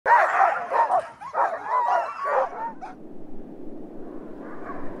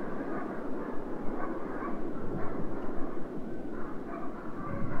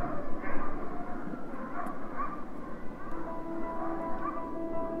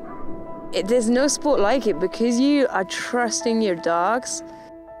There's no sport like it because you are trusting your dogs.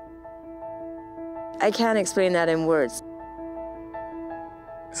 I can't explain that in words.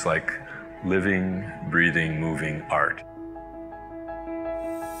 It's like living, breathing, moving art.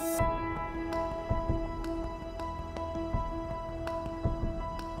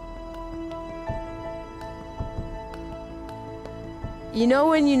 You know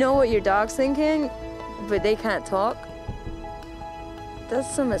when you know what your dog's thinking, but they can't talk?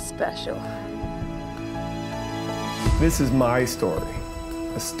 That's something special. This is my story.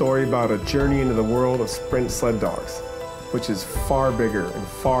 A story about a journey into the world of sprint sled dogs, which is far bigger and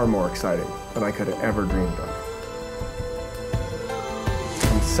far more exciting than I could have ever dreamed of.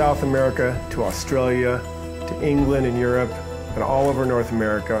 From South America to Australia, to England and Europe, and all over North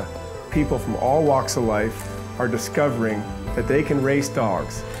America, people from all walks of life are discovering that they can race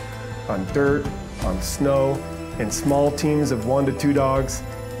dogs on dirt, on snow, in small teams of 1 to 2 dogs,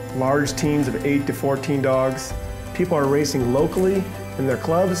 large teams of 8 to 14 dogs. People are racing locally in their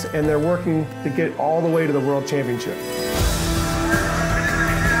clubs, and they're working to get all the way to the World Championship.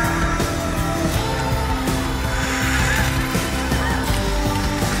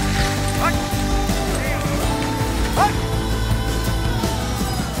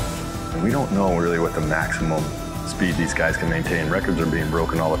 We don't know really what the maximum speed these guys can maintain. Records are being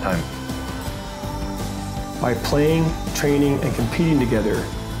broken all the time. By playing, training, and competing together,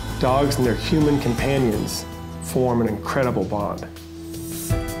 dogs and their human companions form an incredible bond.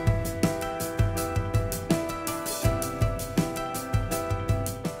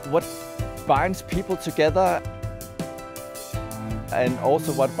 What binds people together, and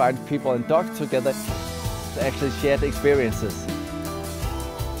also what binds people and dogs together, is actually shared experiences.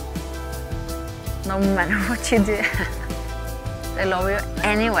 No matter what you do, they love you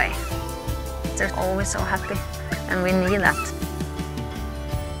anyway. They're always so happy, and we need that.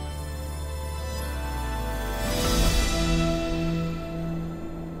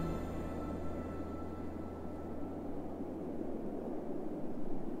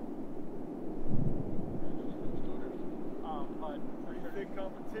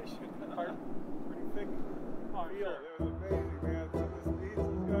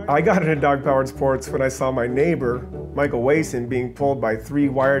 I got into dog-powered sports when I saw my neighbor, Michael Wason, being pulled by 3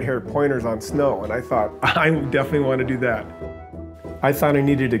 wire-haired pointers on snow, and I thought, I definitely want to do that. I thought I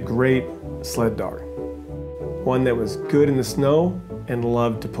needed a great sled dog, one that was good in the snow and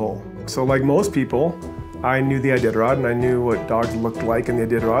loved to pull. So like most people, I knew the Iditarod, and I knew what dogs looked like in the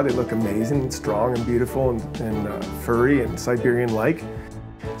Iditarod. They look amazing, and strong, and beautiful, and furry, and Siberian-like.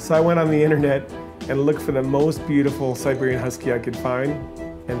 So I went on the internet and looked for the most beautiful Siberian Husky I could find,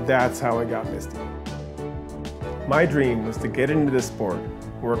 and that's how I got Misty. My dream was to get into this sport,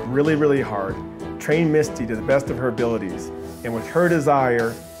 work really, really hard, train Misty to the best of her abilities, and with her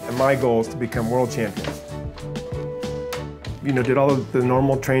desire and my goals to become world champions. You know, did all of the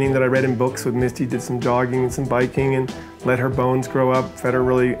normal training that I read in books with Misty, did some jogging and some biking, and let her bones grow up, fed her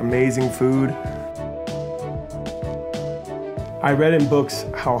really amazing food. I read in books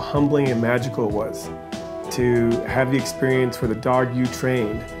how humbling and magical it was to have the experience where the dog you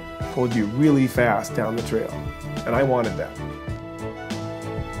trained pulled you really fast down the trail. And I wanted that.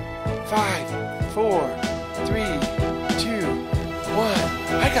 5, 4, 3, 2, 1.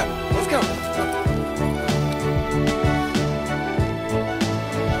 Hike up, let's go.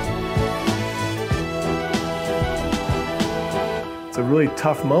 It's a really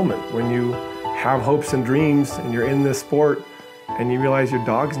tough moment when you have hopes and dreams and you're in this sport and you realize your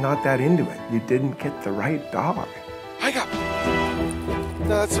dog's not that into it. You didn't get the right dog. Hike up. No,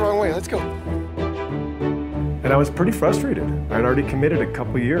 that's the wrong way. Let's go. And I was pretty frustrated. I'd already committed a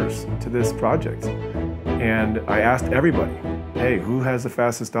couple years to this project. And I asked everybody, hey, who has the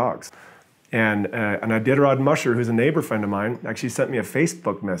fastest dogs? And an Iditarod musher, who's a neighbor friend of mine, actually sent me a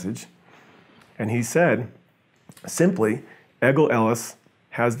Facebook message. And he said, simply, Egil Ellis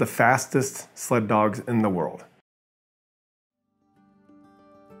has the fastest sled dogs in the world.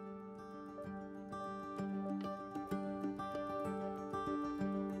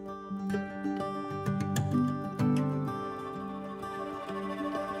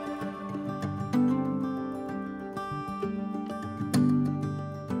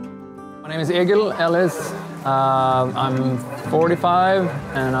 My name is Egil Ellis. I'm 45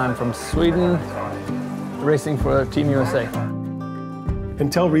 and I'm from Sweden, racing for Team USA.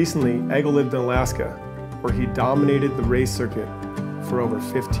 Until recently, Egil lived in Alaska, where he dominated the race circuit for over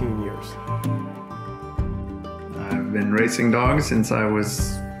 15 years. I've been racing dogs since I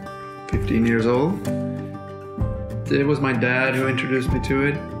was 15 years old. It was my dad who introduced me to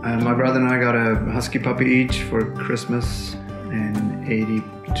it. My brother and I got a husky puppy each for Christmas in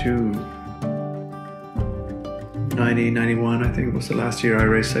 '82. 90, 91, I think was the last year I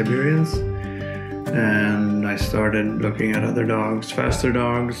raced Siberians. And I started looking at other dogs, faster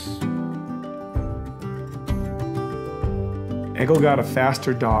dogs. Egil got a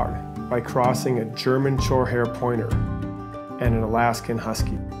faster dog by crossing a German Shorthair Pointer and an Alaskan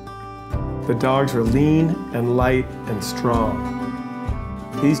Husky. The dogs were lean and light and strong.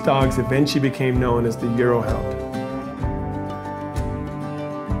 These dogs eventually became known as the Eurohound.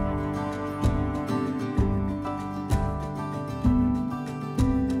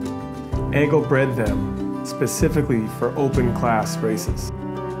 Egil bred them specifically for open class races.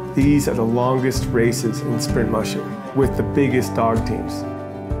 These are the longest races in sprint mushing with the biggest dog teams.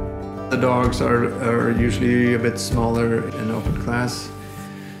 The dogs are usually a bit smaller in open class,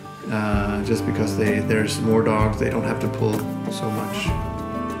 just because there's more dogs, they don't have to pull so much.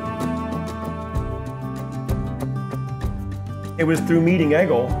 It was through meeting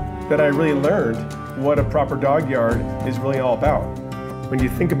Egil that I really learned what a proper dog yard is really all about. When you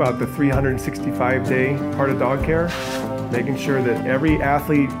think about the 365-day part of dog care, making sure that every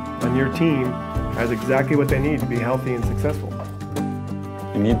athlete on your team has exactly what they need to be healthy and successful.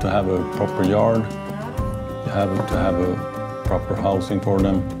 You need to have a proper yard. You have to have a proper housing for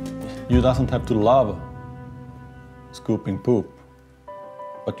them. You doesn't have to love scooping poop,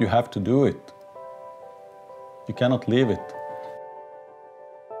 but you have to do it. You cannot leave it.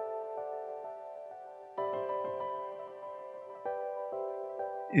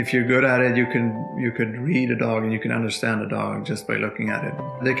 If you're good at it, you could read a dog and you can understand a dog just by looking at it.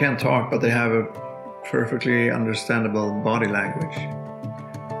 They can't talk, but they have a perfectly understandable body language.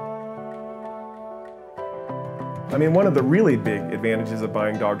 I mean, one of the really big advantages of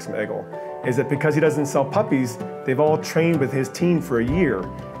buying dogs from Egil is that because he doesn't sell puppies, they've all trained with his team for a year,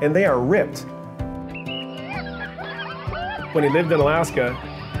 and they are ripped. When he lived in Alaska,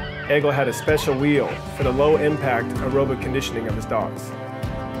 Egil had a special wheel for the low-impact aerobic conditioning of his dogs.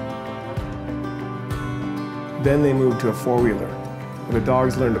 Then they moved to a four-wheeler, where the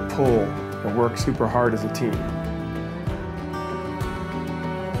dogs learned to pull and work super hard as a team.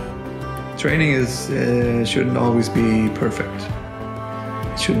 Training shouldn't always be perfect.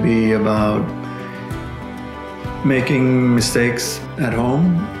 It should be about making mistakes at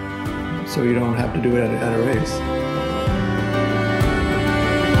home, so you don't have to do it at a race.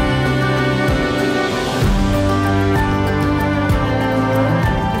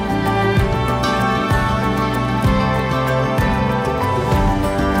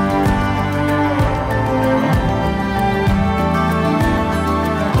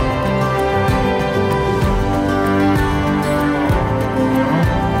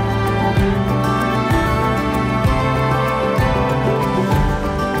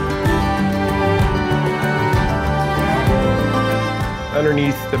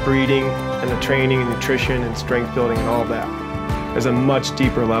 Underneath the breeding and the training and nutrition and strength building and all that, there's a much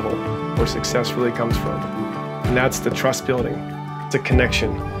deeper level where success really comes from. And that's the trust building, the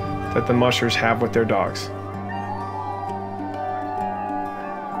connection that the mushers have with their dogs.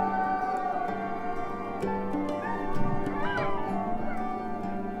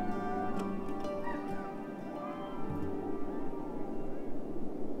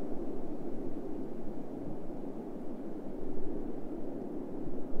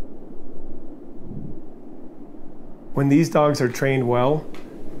 When these dogs are trained well,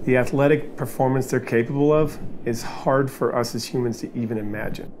 the athletic performance they're capable of is hard for us as humans to even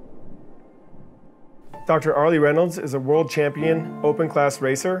imagine. Dr. Arlie Reynolds is a world champion open class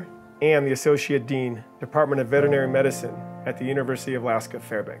racer and the Associate Dean, Department of Veterinary Medicine at the University of Alaska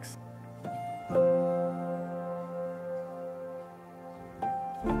Fairbanks.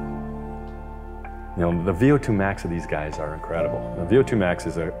 You know, the VO2 max of these guys are incredible. The VO2 max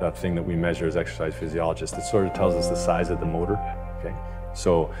is a thing that we measure as exercise physiologists. It sort of tells us the size of the motor, okay?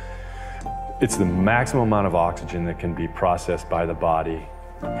 So it's the maximum amount of oxygen that can be processed by the body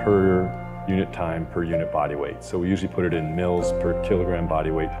per unit time, per unit body weight. So we usually put it in mils per kilogram body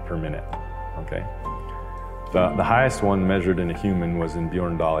weight per minute, okay? The highest one measured in a human was in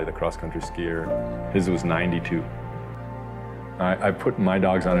Bjorn Dali, the cross-country skier. His was 92. I put my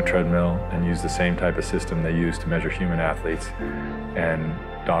dogs on a treadmill and use the same type of system they use to measure human athletes. And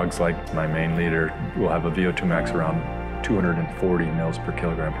dogs like my main leader will have a VO2 max around 240 mils per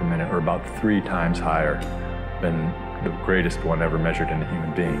kilogram per minute, or about 3 times higher than the greatest one ever measured in a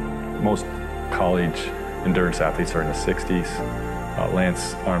human being. Most college endurance athletes are in the 60s.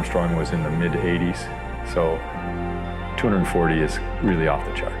 Lance Armstrong was in the mid-80s. So 240 is really off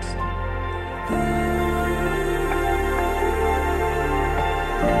the charts.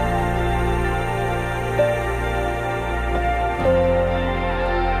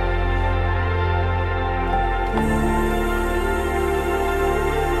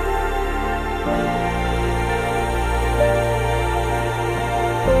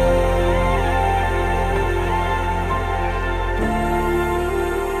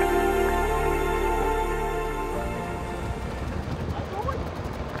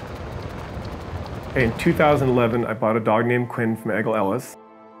 In 2011, I bought a dog named Quinn from Egil Ellis.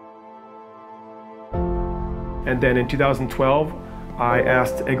 And then in 2012, I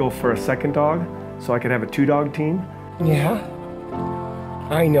asked Egil for a second dog so I could have a 2-dog team. Yeah?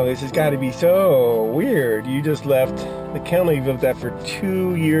 I know, this has got to be so weird. You just left the kennel you've lived at for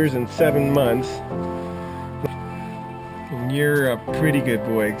 2 years and 7 months. And you're a pretty good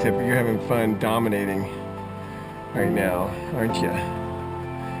boy, except you're having fun dominating right now, aren't you?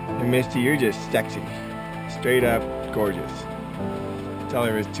 And Misty, you're just sexy. Straight up gorgeous. That's all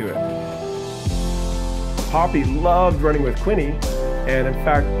there is to it. Poppy loved running with Quinny, and in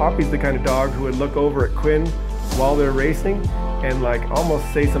fact, Poppy's the kind of dog who would look over at Quinn while they're racing and like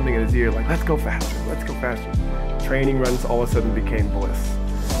almost say something in his ear, like, let's go faster, let's go faster. Training runs all of a sudden became bliss.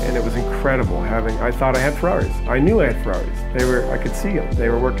 And it was incredible having, I thought I had Ferraris. I knew I had Ferraris. I could see them. They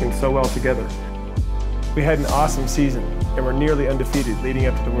were working so well together. We had an awesome season and were nearly undefeated leading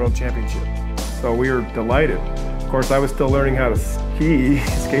up to the World Championship. So we were delighted. Of course, I was still learning how to ski.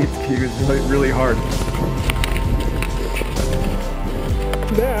 Skate ski was really, really hard.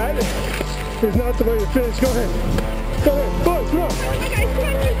 That is not the way to finish. Go ahead. Go ahead. Boys, come on.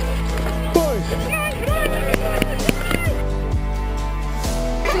 Boys.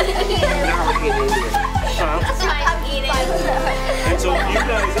 And so if you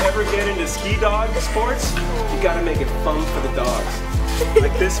guys ever get into ski dog sports, you gotta make it fun for the dogs.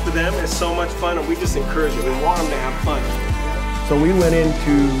 Like this for them is so much fun, and we just encourage it. We want them to have fun. So we went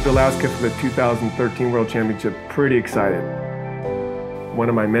into Alaska for the 2013 World Championship pretty excited. One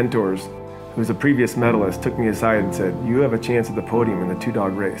of my mentors, who's a previous medalist, took me aside and said, you have a chance at the podium in the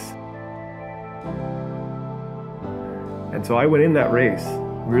 2-dog race. And so I went in that race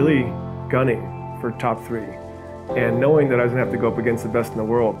really gunning for top 3 and knowing that I was gonna have to go up against the best in the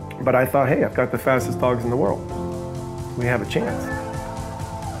world. But I thought, hey, I've got the fastest dogs in the world. We have a chance.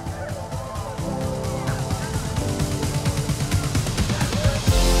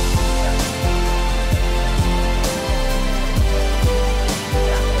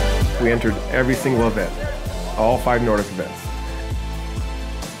 We entered every single event, all 5 Nordic events.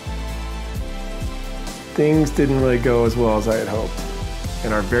 Things didn't really go as well as I had hoped.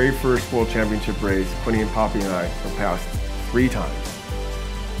 In our very first World Championship race, Quinny and Poppy and I were passed 3 times.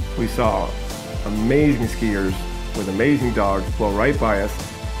 We saw amazing skiers with amazing dogs blow right by us.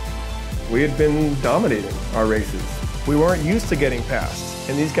 We had been dominating our races. We weren't used to getting passed,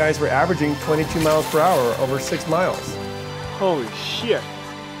 and these guys were averaging 22 miles per hour over 6 miles. Holy shit.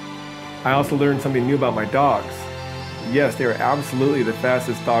 I also learned something new about my dogs. Yes, they are absolutely the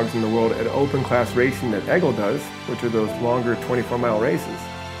fastest dogs in the world at open class racing that Egil does, which are those longer 24-mile races.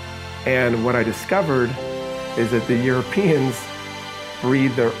 And what I discovered is that the Europeans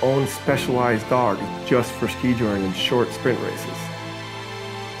breed their own specialized dogs just for skijoring and short sprint races.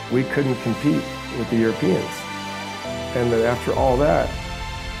 We couldn't compete with the Europeans. And that after all that,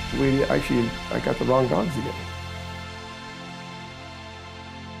 I got the wrong dogs again.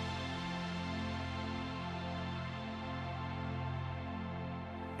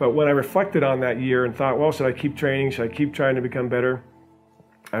 But when I reflected on that year and thought, well, should I keep training? Should I keep trying to become better?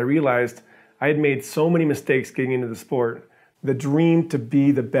 I realized I had made so many mistakes getting into the sport. The dream to be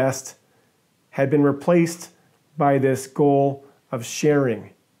the best had been replaced by this goal of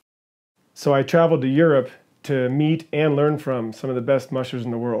sharing. So I traveled to Europe to meet and learn from some of the best mushers in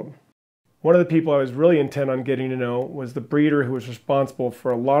the world. One of the people I was really intent on getting to know was the breeder who was responsible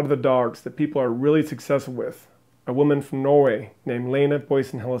for a lot of the dogs that people are really successful with. A woman from Norway named Lena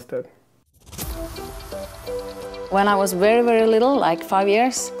Boysen-Hillestead. When I was very, very little, like 5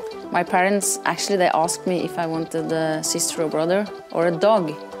 years, my parents they asked me if I wanted a sister or brother or a dog.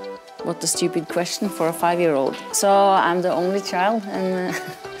 What a stupid question for a 5-year-old. So I'm the only child, and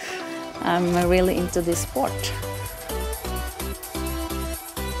I'm really into this sport.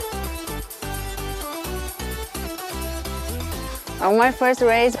 On my first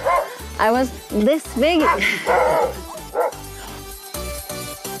race, I was this big.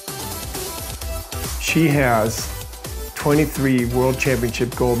 She has 23 World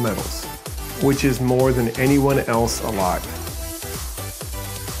Championship gold medals, which is more than anyone else alive.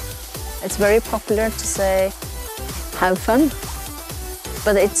 It's very popular to say, have fun,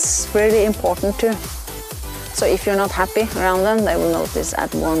 but it's really important too. So if you're not happy around them, they will notice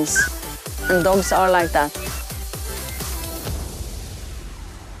at once. And dogs are like that.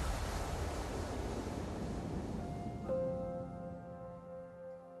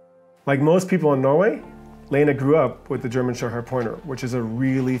 Like most people in Norway, Lena grew up with the German Shorthair Pointer, which is a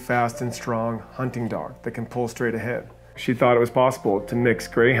really fast and strong hunting dog that can pull straight ahead. She thought it was possible to mix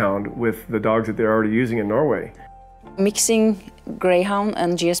Greyhound with the dogs that they're already using in Norway. Mixing Greyhound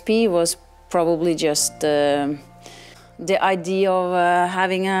and GSP was Probably just the idea of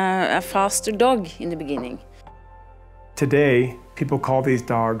having a faster dog in the beginning. Today, people call these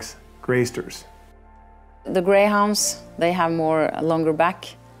dogs greysters. The greyhounds, they have longer back,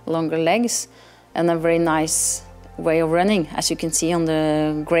 longer legs, and a very nice way of running. As you can see on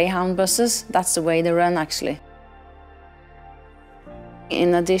the greyhound buses, that's the way they run actually.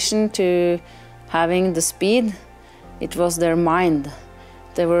 In addition to having the speed, it was their mind.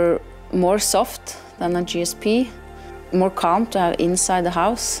 They were more soft than a GSP, more calm to have inside the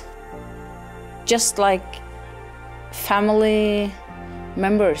house. Just like family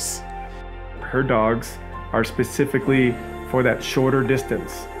members. Her dogs are specifically for that shorter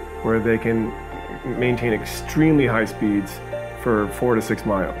distance where they can maintain extremely high speeds for 4 to 6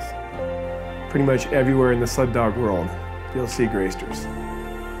 miles. Pretty much everywhere in the sled dog world, you'll see greysters.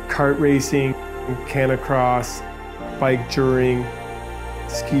 Kart racing, canicross, bikejoring,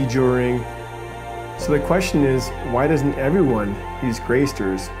 skijoring. So the question is, why doesn't everyone use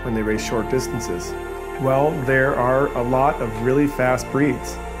greysters when they race short distances? Well, there are a lot of really fast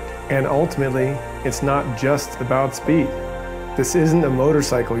breeds. And ultimately, it's not just about speed. This isn't a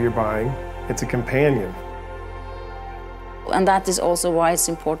motorcycle you're buying, it's a companion. And that is also why it's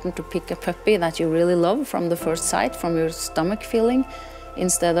important to pick a puppy that you really love from the first sight, from your stomach feeling,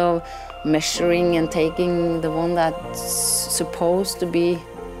 instead of measuring and taking the one that's supposed to be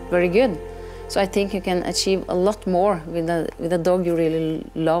very good. So I think you can achieve a lot more with a dog you really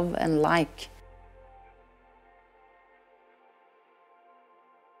love and like.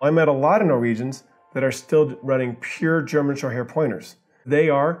 I met a lot of Norwegians that are still running pure German Shorthair pointers. They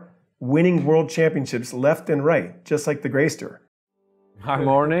are winning world championships left and right, just like the greyster. My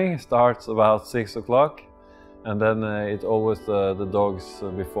morning starts about 6 o'clock, and then it's always the dogs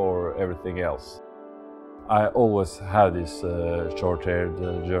before everything else. I always have these short-haired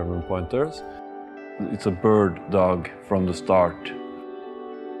German pointers. It's a bird dog from the start.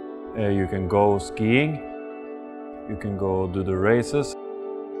 You can go skiing, you can go do the races,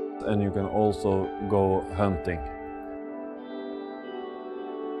 and you can also go hunting.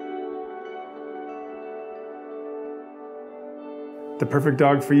 The perfect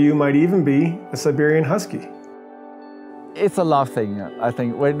dog for you might even be a Siberian Husky. It's a love thing, I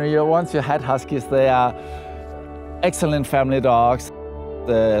think. Once you had Huskies, they are excellent family dogs.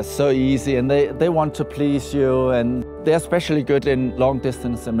 They're so easy and they want to please you, and they're especially good in long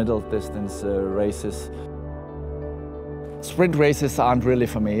distance and middle distance races. Sprint races aren't really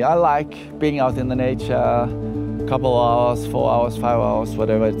for me. I like being out in the nature, a couple of hours, 4 hours, 5 hours,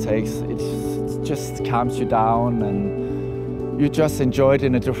 whatever it takes. It just calms you down and you just enjoy it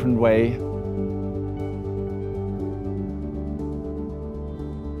in a different way.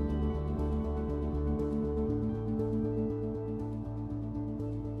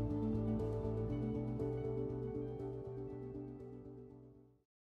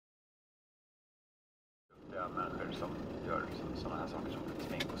 Människor som gör sådana här saker som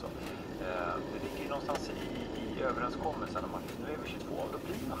smink och så. Det ligger ju någonstans i överenskommelsen om att nu är vi 22, då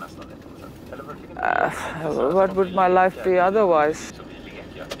blir man nästan det på något sätt. Eller what would my life be otherwise?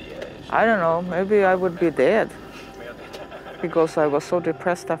 I don't know, maybe I would be dead. Because I was so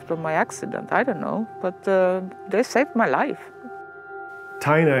depressed after my accident, I don't know. But they saved my life.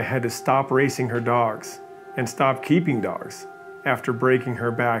 Taina had to stop racing her dogs and stop keeping dogs after breaking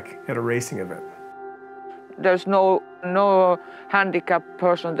her back at a racing event. There's no handicapped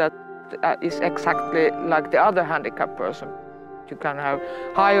person that is exactly like the other handicapped person. You can have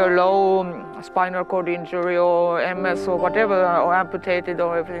high or low spinal cord injury or MS or whatever, or amputated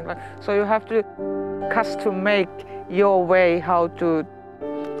or everything like that. So you have to custom make your way how to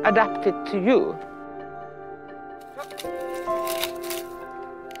adapt it to you.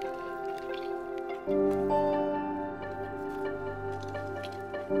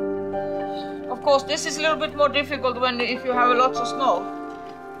 Of course, this is a little bit more difficult if you have lots of snow.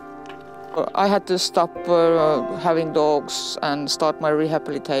 I had to stop having dogs and start my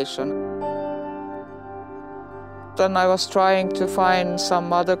rehabilitation. Then I was trying to find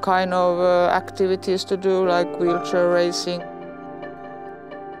some other kind of activities to do, like wheelchair racing.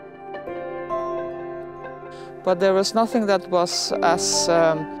 But there was nothing that was as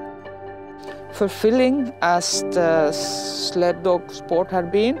fulfilling as the sled dog sport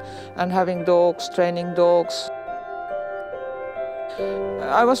had been, and having dogs, training dogs.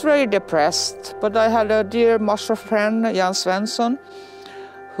 I was very depressed, but I had a dear musher friend, Jan Svensson,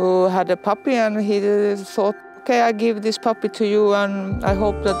 who had a puppy, and he thought, okay, I give this puppy to you, and I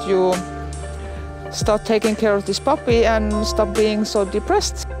hope that you start taking care of this puppy and stop being so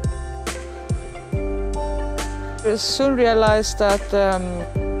depressed. I soon realized that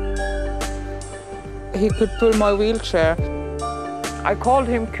he could pull my wheelchair. I called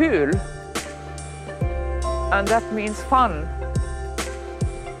him Kul, and that means fun.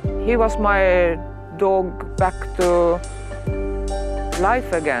 He was my dog back to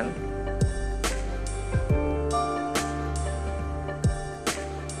life again.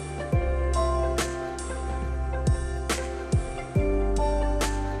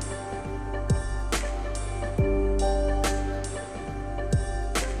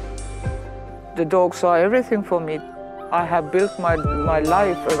 The dogs are everything for me. I have built my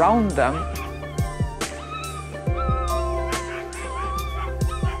life around them.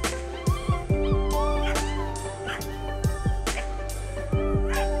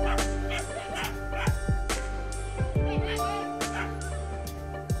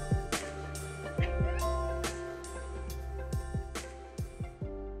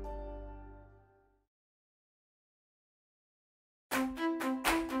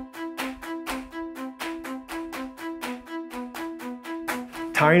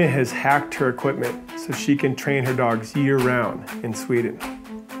 Taina has hacked her equipment so she can train her dogs year-round in Sweden.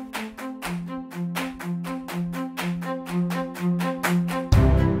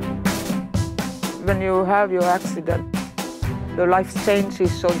 When you have your accident, the life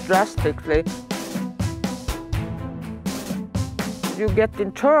changes so drastically. You get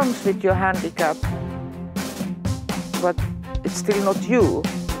in terms with your handicap, but it's still not you.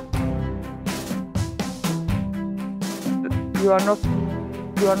 You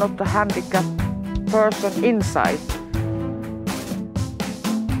are not a handicapped person inside.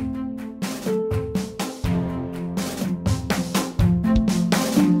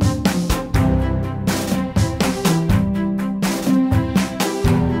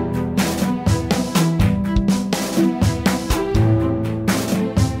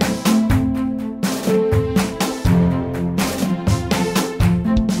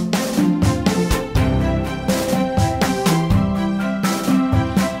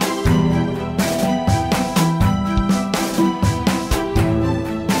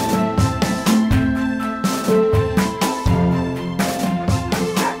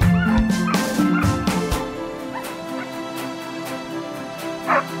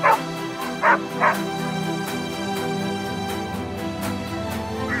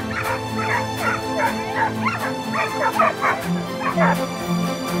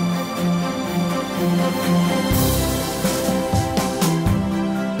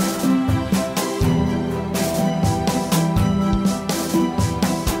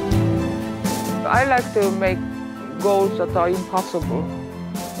 I like to make goals that are impossible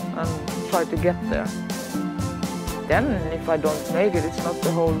and try to get there. Then, if I don't make it, it's not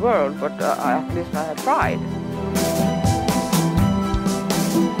the whole world, but at least I have tried.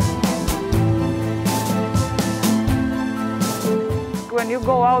 When you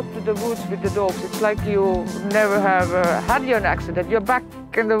go out to the woods with the dogs, it's like you never have had an accident. You're back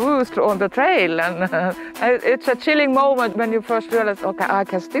in the woods on the trail, and it's a chilling moment when you first realize, okay, I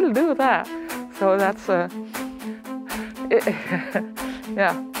can still do that. So that's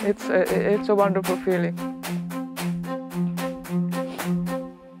yeah, it's a wonderful feeling.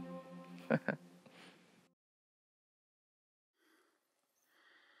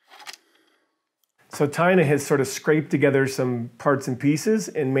 So Taina has sort of scraped together some parts and pieces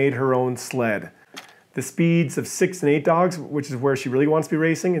and made her own sled. The speeds of 6 and 8 dogs, which is where she really wants to be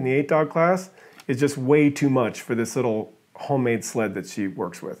racing in the 8 dog class, is just way too much for this little homemade sled that she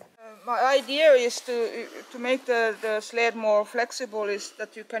works with. My idea is to make the sled more flexible, is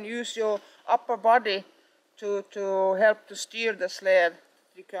that you can use your upper body to help to steer the sled.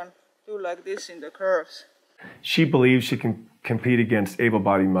 You can do like this in the curves. She believes she can compete against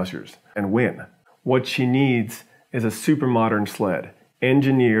able-bodied mushers and win. What she needs is a super modern sled,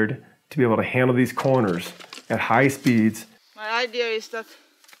 engineered to be able to handle these corners at high speeds. My idea is that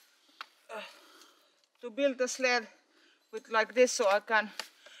to build the sled with like this, so I can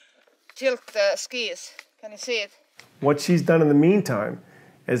tilt the skis. Can you see it? What she's done in the meantime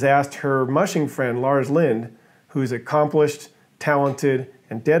is asked her mushing friend Lars Lindh, who's accomplished, talented,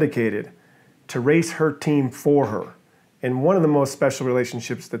 and dedicated, to race her team for her in one of the most special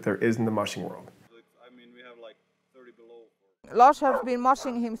relationships that there is in the mushing world. Lars has been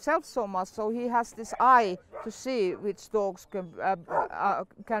mushing himself so much, so he has this eye to see which dogs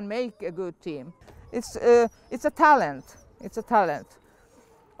can make a good team. It's a talent. It's a talent.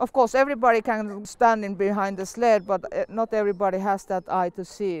 Of course, everybody can stand in behind the sled, but not everybody has that eye to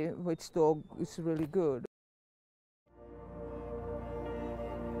see which dog is really good.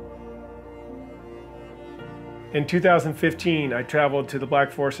 In 2015, I traveled to the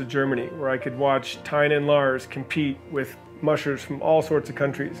Black Forest of Germany, where I could watch Taina and Lars compete with mushers from all sorts of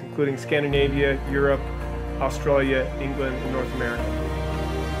countries, including Scandinavia, Europe, Australia, England, and North America.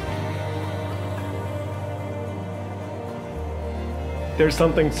 There's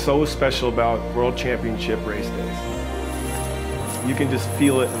something so special about World Championship race days. You can just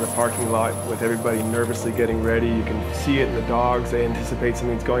feel it in the parking lot with everybody nervously getting ready. You can see it in the dogs. They anticipate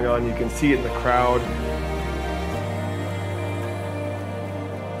something's going on. You can see it in the crowd.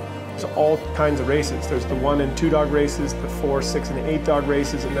 There's all kinds of races. There's the 1 and 2 dog races, the 4, 6, and 8 dog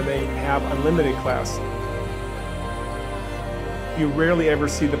races, and then they have unlimited class. You rarely ever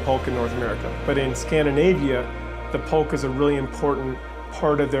see the polk in North America, but in Scandinavia, the polk is a really important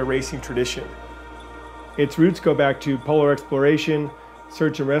part of their racing tradition. Its roots go back to polar exploration,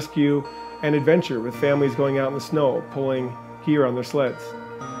 search and rescue, and adventure, with families going out in the snow, pulling gear on their sleds.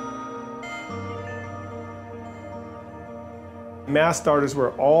 Mass start is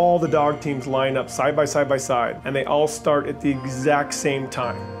where all the dog teams line up side by side, and they all start at the exact same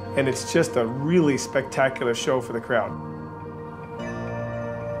time. And it's just a really spectacular show for the crowd.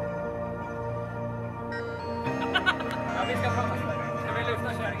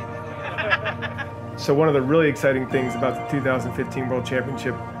 So one of the really exciting things about the 2015 World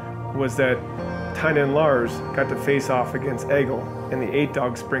Championship was that Taina and Lars got to face off against Egil in the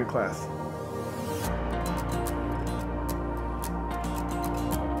 8-dog sprint class.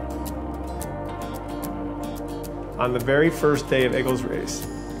 On the very first day of Egil's race,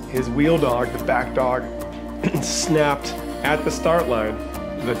 his wheel dog, the back dog, snapped at the start line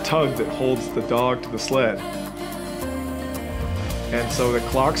the tug that holds the dog to the sled. And so the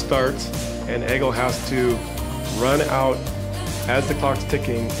clock starts, and Egil has to run out as the clock's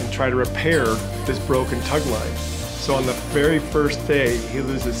ticking and try to repair this broken tug line. So on the very first day, he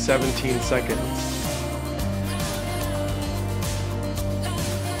loses 17 seconds.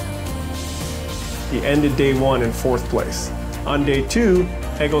 He ended day 1 in 4th place. On day 2,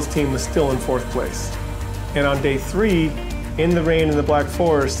 Egil's team was still in 4th place. And on day 3, in the rain in the Black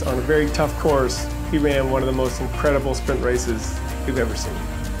Forest, on a very tough course, he ran one of the most incredible sprint races we've ever seen.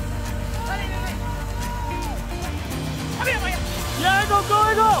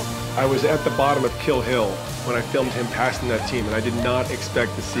 I was at the bottom of Kill Hill when I filmed him passing that team, and I did not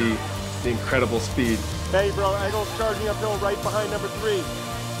expect to see the incredible speed. Hey bro, Egil's charging uphill right behind number 3.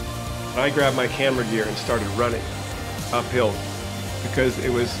 I grabbed my camera gear and started running uphill because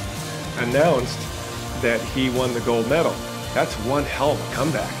it was announced that he won the gold medal. That's one hell of a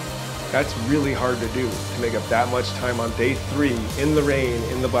comeback. That's really hard to do, to make up that much time on day 3 in the rain,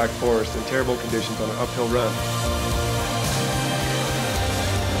 in the Black Forest, in terrible conditions on an uphill run.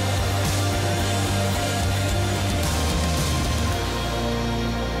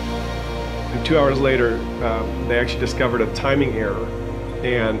 And 2 hours later, they actually discovered a timing error,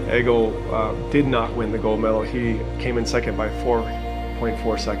 and Egil did not win the gold medal. He came in second by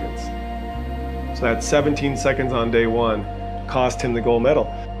 4.4 seconds. So that 17 seconds on day 1 cost him the gold medal.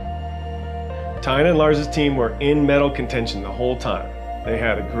 Taina and Lars' team were in medal contention the whole time. They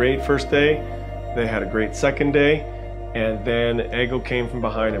had a great first day, they had a great second day, and then Egil came from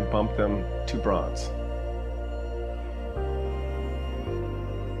behind and bumped them to bronze.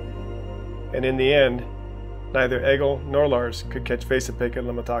 And in the end, neither Egil nor Lars could catch Vesapik and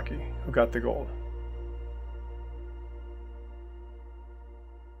Limataki, who got the gold.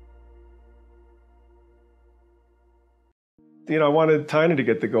 You know, I wanted Taina to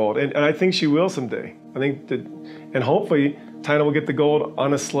get the gold, and I think she will someday. I think that, and hopefully Taina will get the gold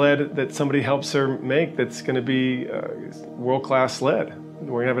on a sled that somebody helps her make that's going to be a world-class sled.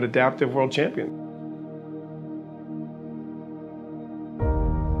 We're going to have an adaptive world champion.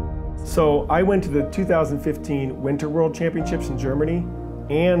 So I went to the 2015 Winter World Championships in Germany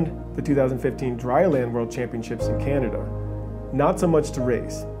and the 2015 Dryland World Championships in Canada. Not so much to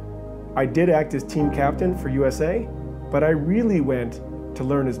race. I did act as team captain for USA, but I really went to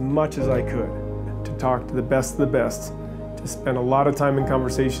learn as much as I could, to talk to the best of the best, to spend a lot of time in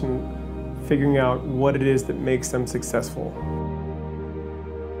conversation figuring out what it is that makes them successful.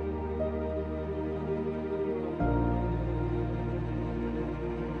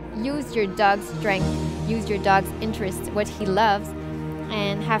 Use your dog's strength, use your dog's interests, what he loves,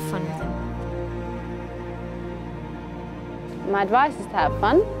 and have fun with him. My advice is to have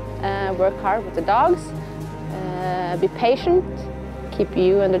fun, work hard with the dogs, be patient, keep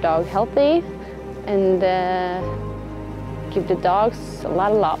you and the dog healthy, and give the dogs a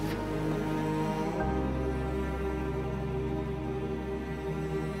lot of love.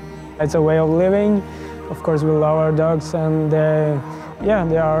 It's a way of living. Of course, we love our dogs, and yeah,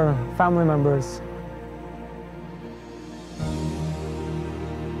 they are family members.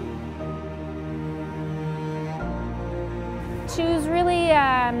 choose really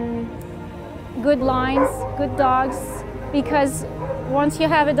good lines, good dogs, because once you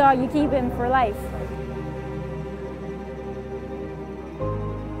have a dog, you keep him for life.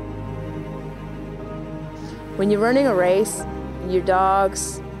 When you're running a race, your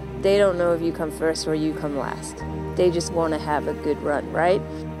dogs, they don't know if you come first or you come last. They just want to have a good run, right?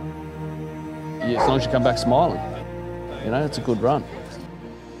 Yeah, as long as you come back smiling, you know, it's a good run.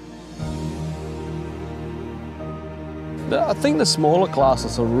 I think the smaller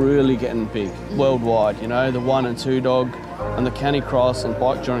classes are really getting big worldwide, you know, the 1 and 2 dog and the canicross and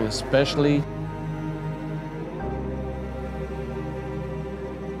bikejoring especially.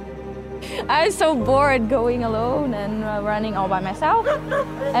 I'm so bored going alone and running all by myself.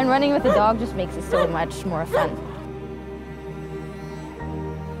 And running with a dog just makes it so much more fun.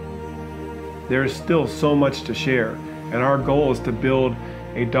 There is still so much to share, and our goal is to build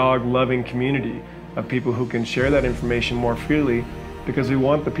a dog-loving community of people who can share that information more freely, because we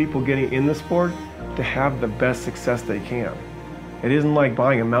want the people getting in the sport to have the best success they can. It isn't like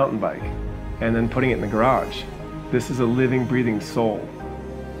buying a mountain bike and then putting it in the garage. This is a living, breathing soul.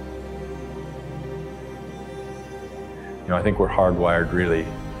 You know, I think we're hardwired really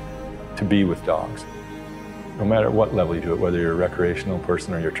to be with dogs. No matter what level you do it, whether you're a recreational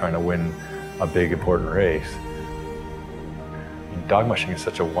person or you're trying to win a big important race. Dog mushing is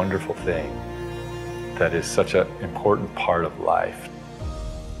such a wonderful thing that is such an important part of life.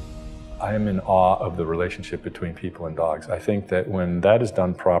 I am in awe of the relationship between people and dogs. I think that when that is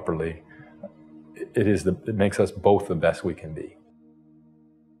done properly, it makes us both the best we can be.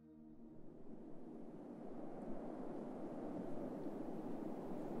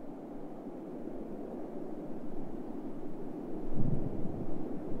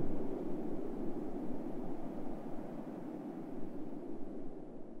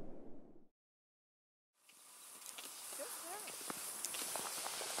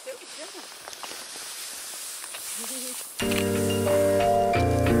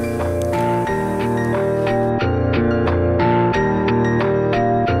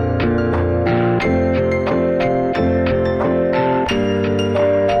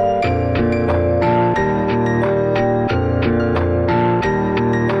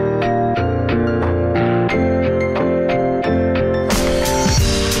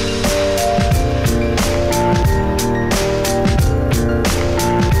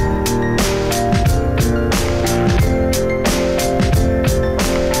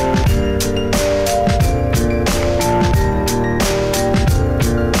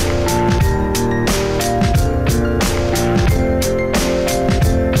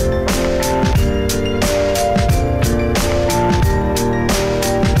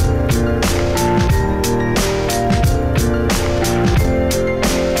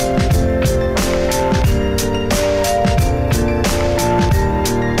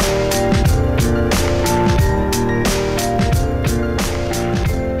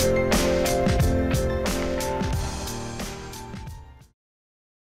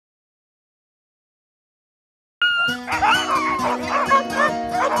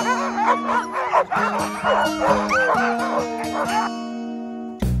 Ha ha ha ha!